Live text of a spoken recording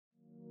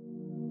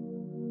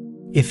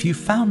If you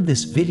found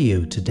this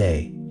video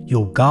today,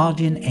 your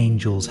guardian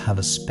angels have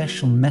a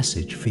special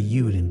message for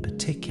you in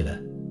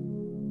particular.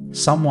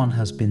 Someone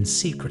has been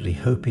secretly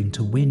hoping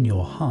to win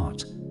your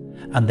heart,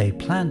 and they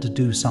plan to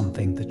do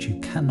something that you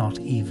cannot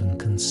even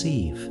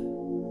conceive.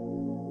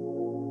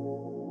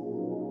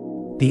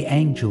 The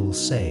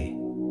angels say,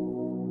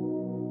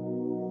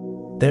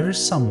 there is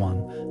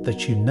someone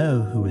that you know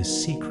who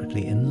is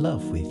secretly in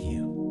love with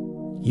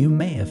you. You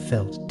may have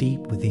felt deep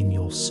within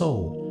your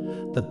soul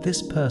that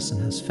this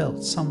person has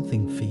felt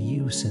something for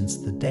you since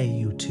the day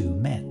you two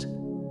met.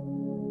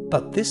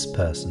 But this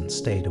person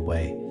stayed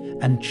away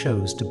and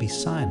chose to be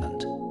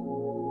silent.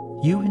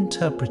 You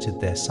interpreted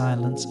their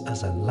silence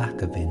as a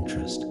lack of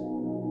interest.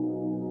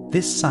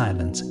 This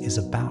silence is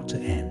about to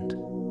end.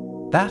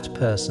 That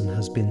person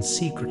has been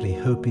secretly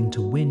hoping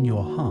to win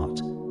your heart,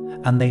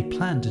 and they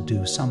plan to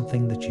do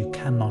something that you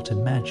cannot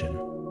imagine.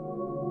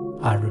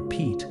 I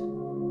repeat,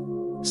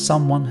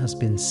 someone has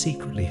been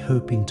secretly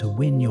hoping to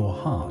win your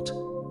heart,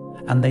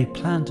 and they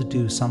plan to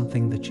do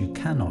something that you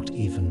cannot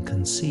even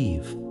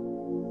conceive.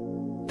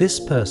 This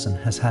person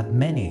has had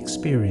many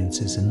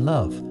experiences in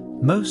love,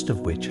 most of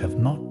which have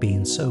not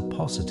been so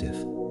positive.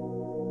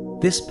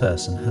 This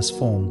person has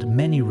formed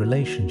many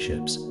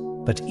relationships,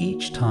 but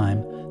each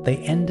time they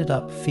ended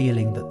up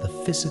feeling that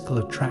the physical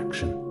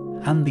attraction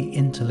and the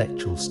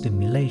intellectual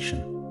stimulation,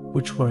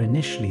 which were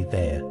initially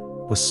there,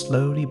 were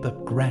slowly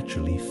but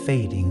gradually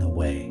fading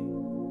away.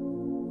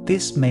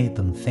 This made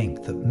them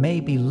think that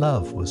maybe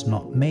love was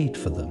not made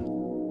for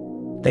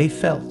them. They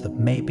felt that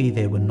maybe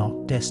they were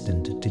not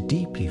destined to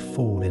deeply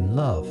fall in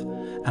love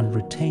and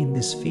retain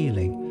this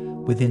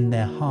feeling within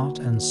their heart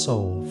and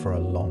soul for a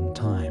long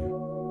time.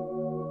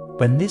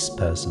 When this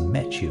person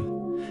met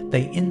you,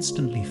 they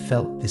instantly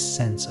felt this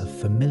sense of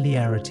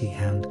familiarity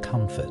and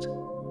comfort.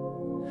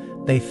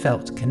 They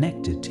felt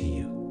connected to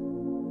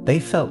you. They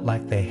felt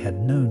like they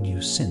had known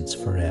you since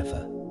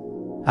forever.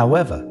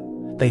 However,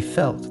 they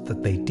felt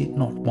that they did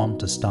not want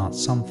to start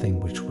something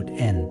which would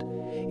end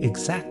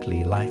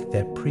exactly like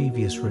their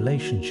previous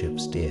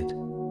relationships did.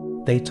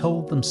 They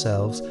told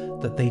themselves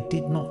that they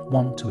did not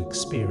want to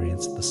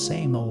experience the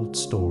same old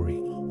story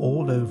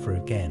all over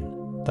again,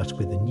 but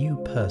with a new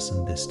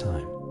person this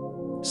time.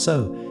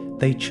 So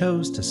they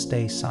chose to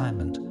stay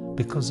silent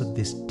because of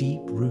this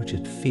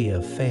deep-rooted fear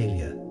of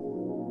failure.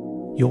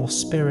 Your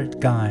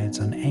spirit guides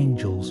and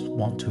angels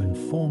want to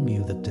inform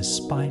you that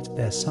despite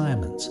their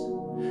silence,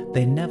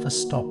 they never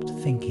stopped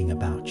thinking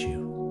about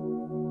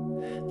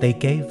you. They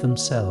gave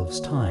themselves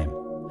time,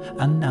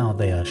 and now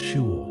they are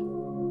sure.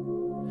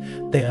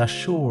 They are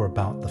sure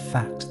about the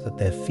fact that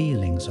their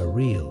feelings are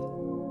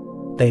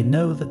real. They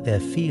know that their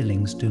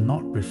feelings do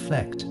not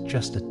reflect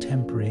just a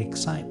temporary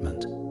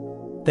excitement.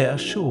 They are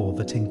sure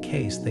that in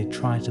case they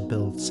try to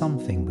build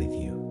something with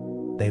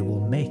you, they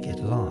will make it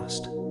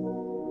last.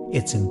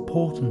 It's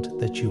important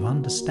that you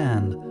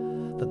understand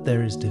that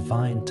there is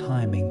divine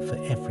timing for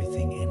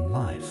everything in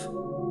life.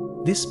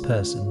 This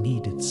person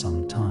needed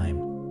some time,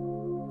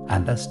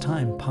 and as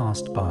time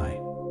passed by,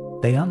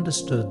 they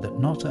understood that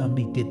not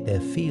only did their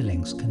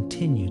feelings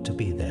continue to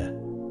be there,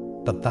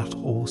 but that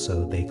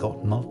also they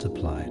got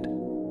multiplied.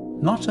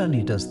 Not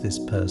only does this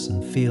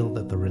person feel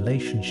that the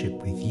relationship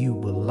with you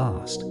will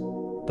last,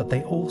 but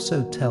they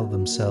also tell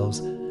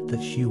themselves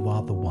that you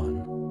are the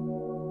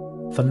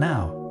one. For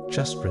now,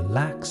 just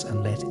relax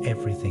and let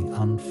everything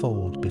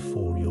unfold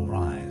before your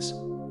eyes.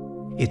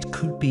 It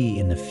could be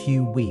in a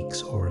few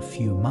weeks or a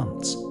few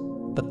months,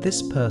 but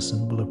this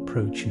person will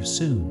approach you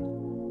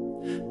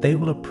soon. They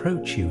will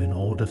approach you in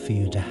order for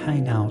you to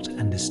hang out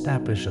and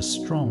establish a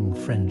strong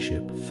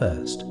friendship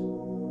first.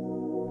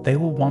 They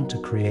will want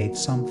to create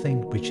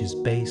something which is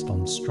based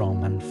on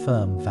strong and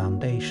firm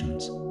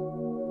foundations.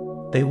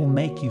 They will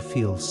make you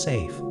feel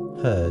safe,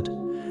 heard,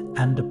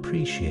 and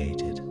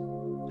appreciated.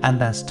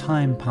 And as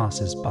time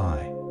passes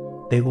by,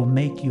 they will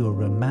make you a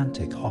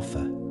romantic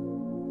offer.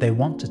 They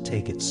want to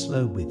take it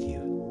slow with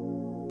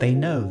you. They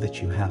know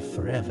that you have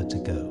forever to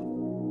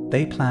go.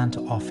 They plan to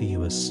offer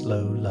you a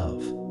slow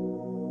love.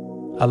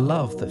 A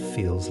love that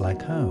feels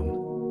like home.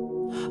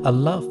 A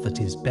love that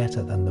is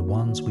better than the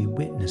ones we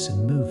witness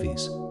in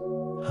movies.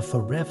 A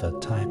forever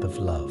type of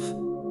love.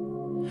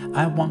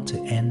 I want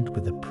to end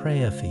with a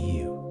prayer for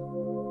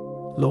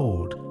you.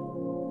 Lord,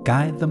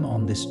 guide them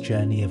on this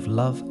journey of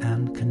love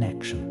and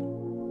connection.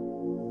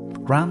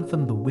 Grant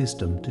them the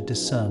wisdom to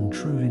discern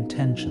true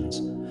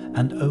intentions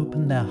and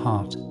open their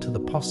heart to the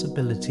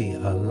possibility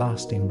of a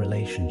lasting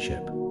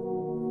relationship.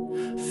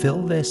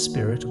 Fill their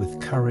spirit with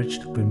courage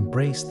to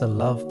embrace the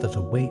love that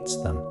awaits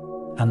them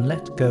and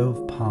let go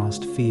of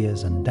past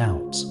fears and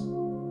doubts.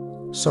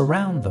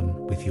 Surround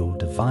them with your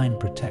divine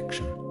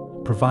protection,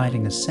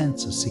 providing a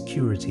sense of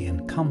security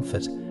and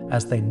comfort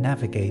as they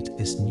navigate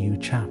this new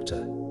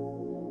chapter.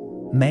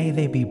 May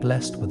they be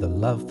blessed with a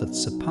love that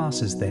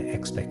surpasses their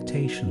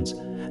expectations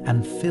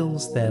and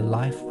fills their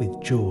life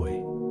with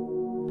joy.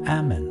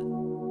 Amen.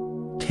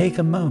 Take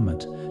a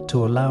moment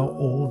to allow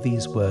all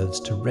these words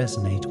to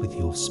resonate with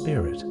your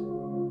spirit.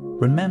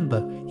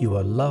 Remember, you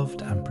are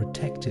loved and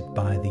protected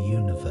by the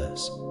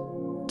universe.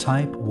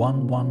 Type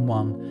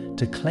 111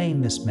 to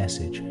claim this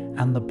message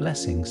and the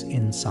blessings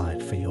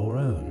inside for your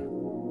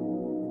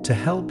own. To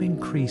help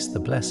increase the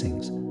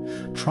blessings,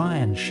 try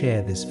and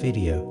share this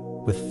video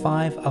with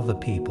 5 other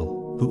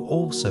people who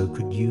also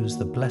could use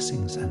the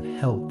blessings and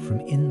help from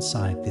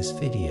inside this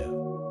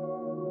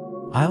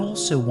video. I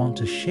also want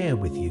to share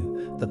with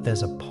you that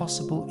there's a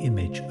possible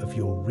image of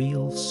your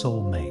real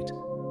soulmate.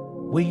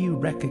 Will you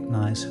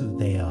recognize who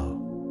they are?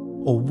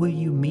 Or will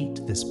you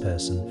meet this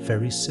person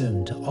very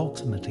soon to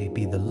ultimately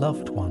be the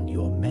loved one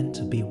you're meant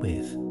to be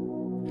with?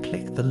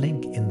 Click the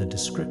link in the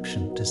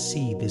description to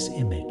see this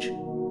image.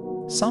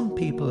 Some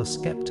people are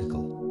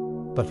skeptical,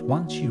 but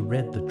once you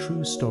read the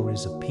true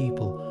stories of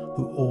people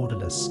who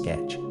ordered a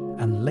sketch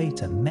and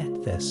later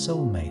met their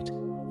soulmate,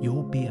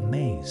 you'll be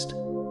amazed.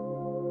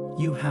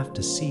 You have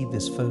to see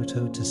this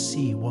photo to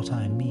see what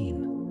I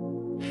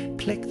mean.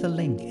 Click the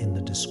link in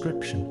the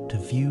description to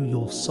view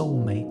your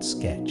soulmate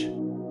sketch.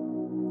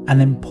 An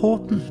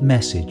important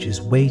message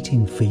is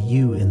waiting for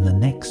you in the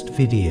next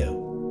video.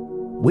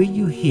 Will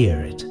you hear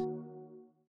it?